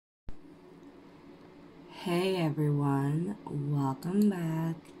Hey everyone, welcome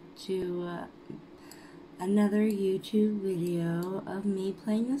back to another YouTube video of me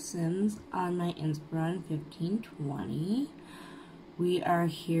playing The Sims on my Inspiron 1520. We are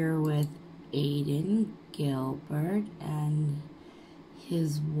here with Aiden Gilbert and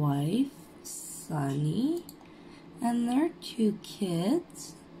his wife, Sunny, and their two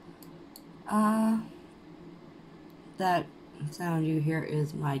kids. That sound you hear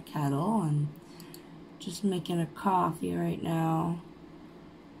is my kettle, and just making a coffee right now.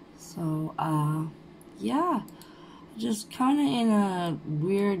 So, yeah, just kind of in a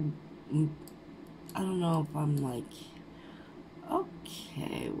weird, I don't know if I'm like,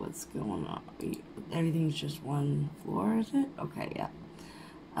 okay, what's going on? Everything's just one floor, is it? Okay, yeah.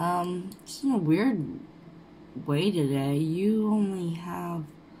 Just in a weird way today. You only have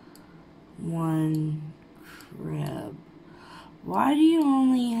one crib. Why do you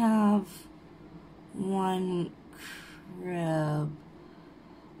only have one crib?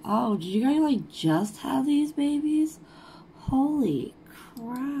 Oh, did you guys like just have these babies? Holy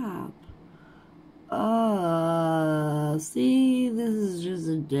crap. See, this is just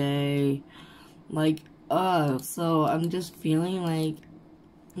a day. Like, so I'm just feeling like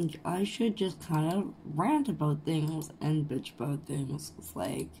I should just kind of rant about things and bitch about things. It's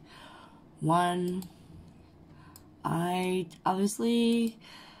like, one, I obviously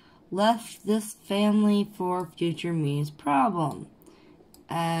left this family for future me's problem.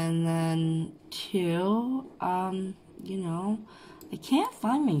 And then two, you know, I can't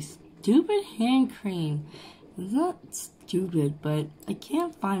find my stupid hand cream. It's not stupid, but I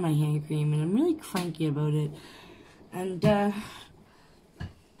can't find my hand cream, and I'm really cranky about it. And,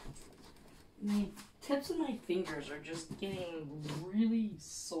 my tips of my fingers are just getting really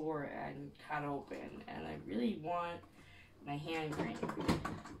sore and cut open, and I really want my hand cream.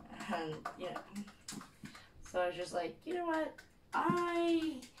 And yeah, so I was just like, you know what,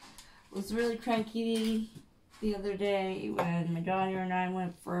 I was really cranky the other day when my daughter and I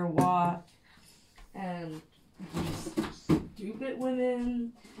went for a walk, and these stupid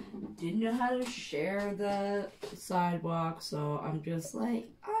women didn't know how to share the sidewalk. So I'm just like,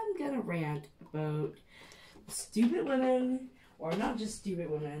 I'm gonna rant about stupid women, or not just stupid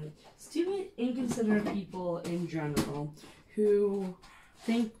women, stupid, inconsiderate people in general who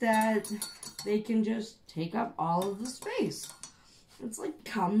think that they can just take up all of the space. It's like,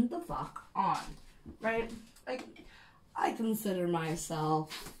 come the fuck on, right? Like, I consider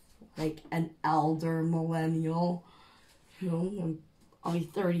myself like an elder millennial. You know, I'll be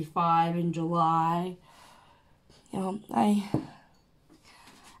 35 in July. You know,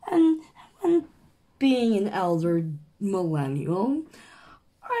 and being an elder millennial,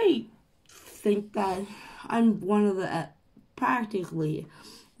 I think that I'm practically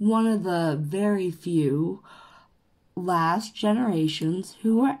one of the very few last generations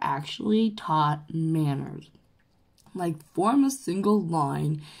who are actually taught manners. Like, form a single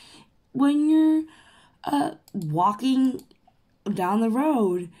line when you're walking down the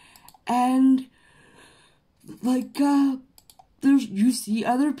road, and like you see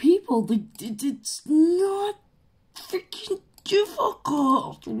other people. Like, it's not freaking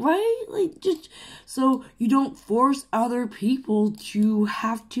difficult, right? Like, just so you don't force other people to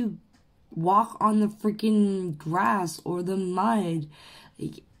have to walk on the freaking grass or the mud.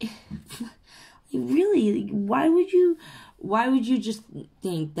 Like, really, like, why would you just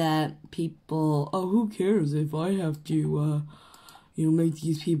think that people, oh, who cares if I have to you know, make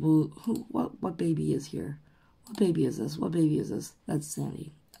these people, what baby is here? What baby is this? What baby is this? That's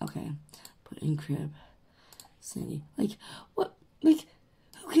Sandy. Okay, put in crib. Sandy. Like, what? Like,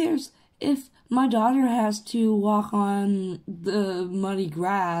 who cares if my daughter has to walk on the muddy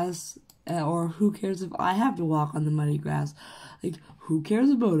grass, or who cares if I have to walk on the muddy grass? Like, who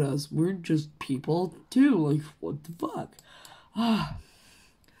cares about us? We're just people too. Like, what the fuck? I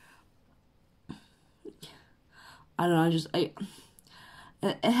don't know.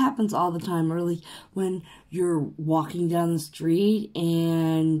 It happens all the time. Really, when you're walking down the street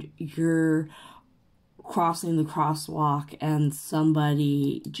and you're crossing the crosswalk, and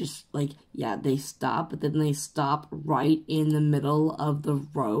somebody just, like, yeah, they stop, but then they stop right in the middle of the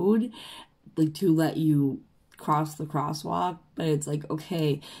road, like, to let you cross the crosswalk. But it's like,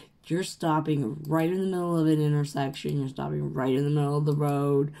 okay, you're stopping right in the middle of an intersection, you're stopping right in the middle of the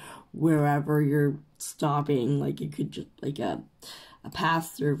road, wherever you're stopping. Like, it could just, like, a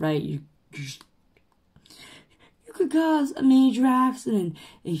pass through, right? You could cause a major accident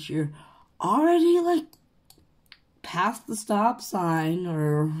if you're already, like, past the stop sign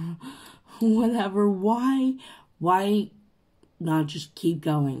or whatever. Why not just keep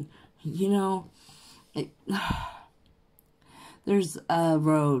going? You know, there's a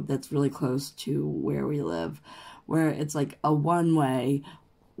road that's really close to where we live, where it's like a one-way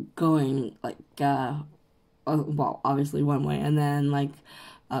going, like, well, obviously one way, and then, like,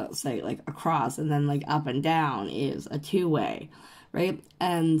 say, like, across, and then, like, up and down is a two-way, right?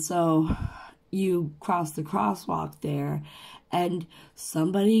 And so you cross the crosswalk there, and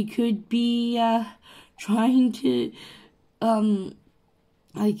somebody could be, trying to,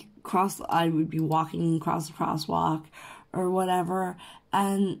 like, I would be walking across the crosswalk, or whatever,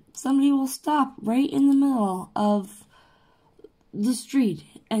 and somebody will stop right in the middle of the street,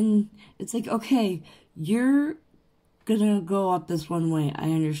 and it's like, okay, you're gonna go up this one way,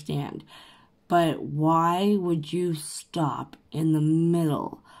 I understand, but why would you stop in the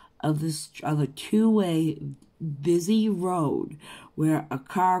middle of a two-way busy road where a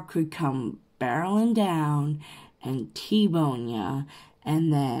car could come barreling down and T-bone ya,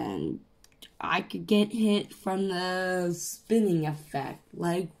 and then I could get hit from the spinning effect?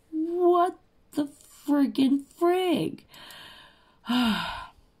 Like, what the friggin' frig?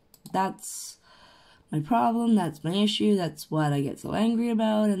 That's my problem, that's my issue, that's what I get so angry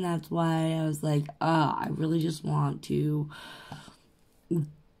about, and that's why I was like, I really just want to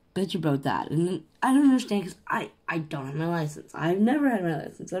bitch about that. And I don't understand, because I don't have my license. I've never had my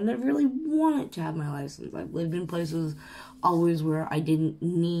license. I've never really wanted to have my license. I've lived in places always where I didn't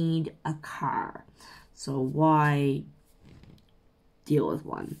need a car. So why deal with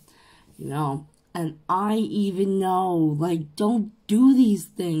one, you know? And I even know, like, don't do these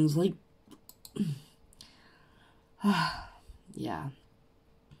things, like, yeah,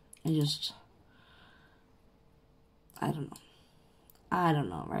 I don't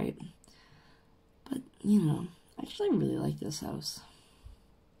know, right? But, you know, actually I really like this house.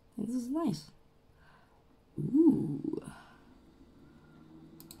 This is nice. Ooh.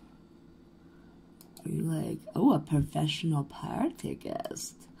 Are you like, oh, a professional party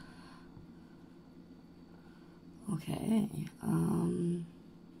guest? Okay, what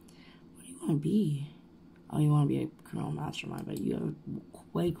do you want to be? Oh, you want to be a criminal mastermind, but you have a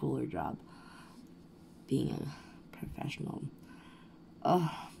way cooler job being a professional.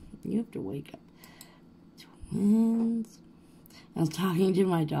 Oh, you have to wake up. Twins. I was talking to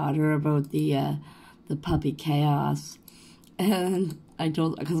my daughter about the puppy chaos, and I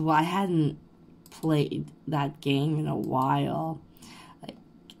told, because, well, I hadn't played that game in a while. Like,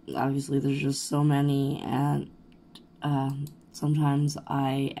 obviously there's just so many, and sometimes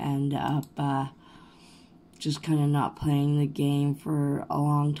I end up just kind of not playing the game for a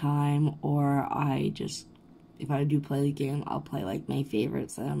long time, or if I do play the game, I'll play like my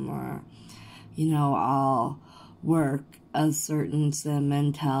favorite sim, or, you know, I'll work a certain sim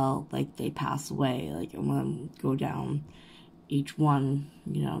until, like, they pass away. Like, I'm gonna go down each one,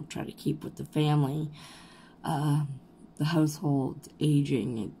 you know, try to keep with the family, the household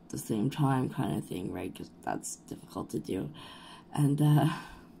aging at the same time kind of thing, right? Because that's difficult to do. And,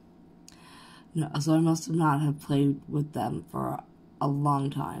 no, so I must have not have played with them for a long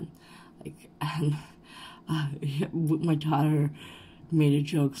time. Like, and my daughter made a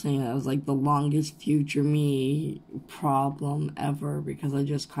joke saying that was like the longest future me problem ever, because I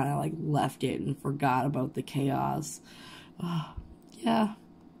just kind of like left it and forgot about the chaos. Yeah,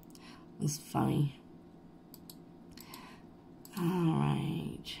 it was funny.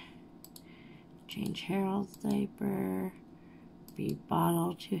 Alright. Change Harold's diaper. Be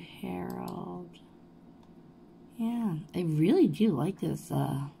bottle to Harold. Yeah, I really do like this,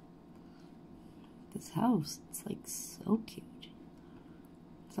 this house. It's, like, so cute.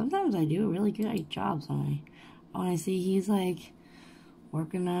 Sometimes I do really good at jobs when I see he's, like,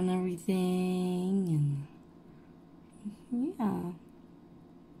 working on everything, and, yeah.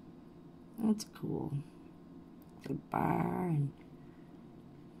 That's cool. The bar, and,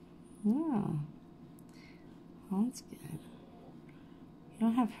 yeah. Well, that's good. You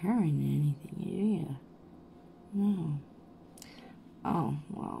don't have her in anything, do you? No. Oh,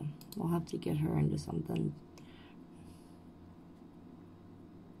 well, we'll have to get her into something.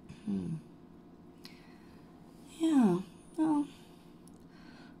 Yeah, well,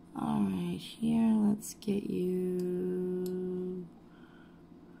 alright, here, let's get you...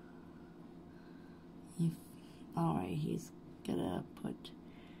 Alright, he's gonna put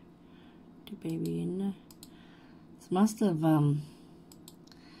the baby in there. She must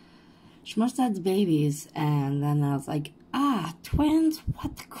have had the babies, and then I was like, twins,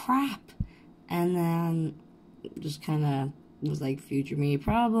 what the crap? And then just kind of was like, future me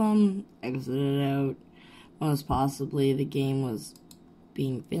problem, exited out. Most possibly the game was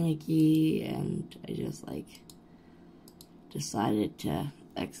being finicky, and I just, like, decided to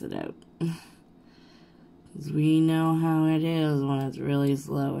exit out. 'Cause we know how it is when it's really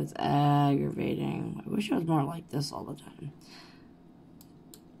slow. It's aggravating. I wish it was more like this all the time.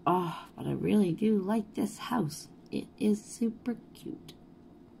 Oh, but I really do like this house. It is super cute.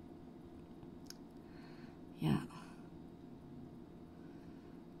 Yeah.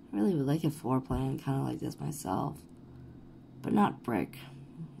 I really would like a floor plan kind of like this myself. But not brick.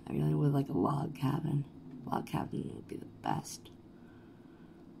 I really would like a log cabin. Log cabin would be the best.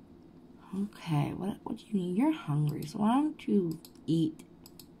 Okay, what do you need? You're hungry, so why don't you eat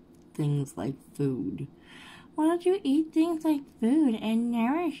things like food? Why don't you eat things like food and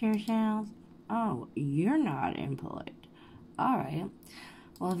nourish yourself? Oh, you're not impolite. Alright.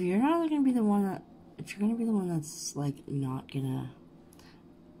 Well, if you're not gonna be the one that, if you're gonna be the one that's, like, not gonna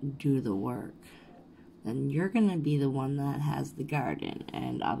do the work, then you're gonna be the one that has the garden,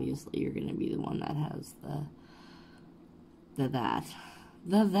 and obviously you're gonna be the one that has the that.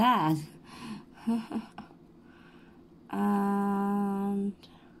 And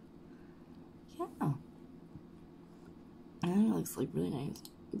yeah, I think it looks like really nice.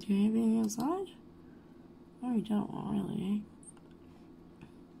 Do you have anything inside? No, you don't really.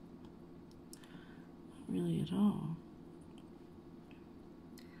 Not really at all.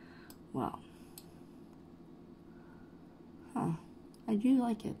 Well, I do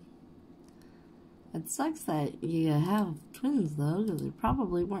like it. It sucks that you have twins, though, because they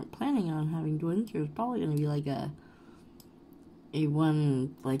probably weren't planning on having twins. There's probably going to be like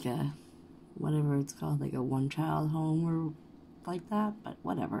whatever it's called, like a one-child home or like that, but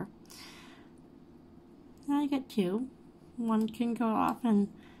whatever. Now you get two. One can go off and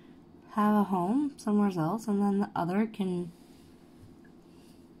have a home somewhere else, and then the other can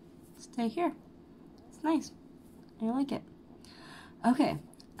stay here. It's nice. I like it. Okay,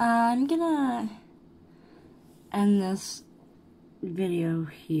 I'm gonna end this video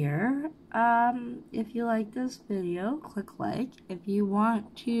here. If you like this video, click like. If you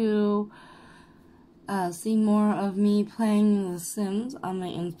want to see more of me playing The Sims on my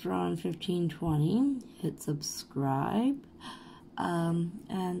Inspiron 1520, hit subscribe.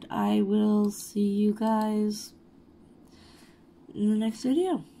 And I will see you guys in the next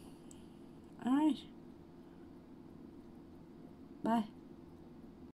video. Alright. Bye.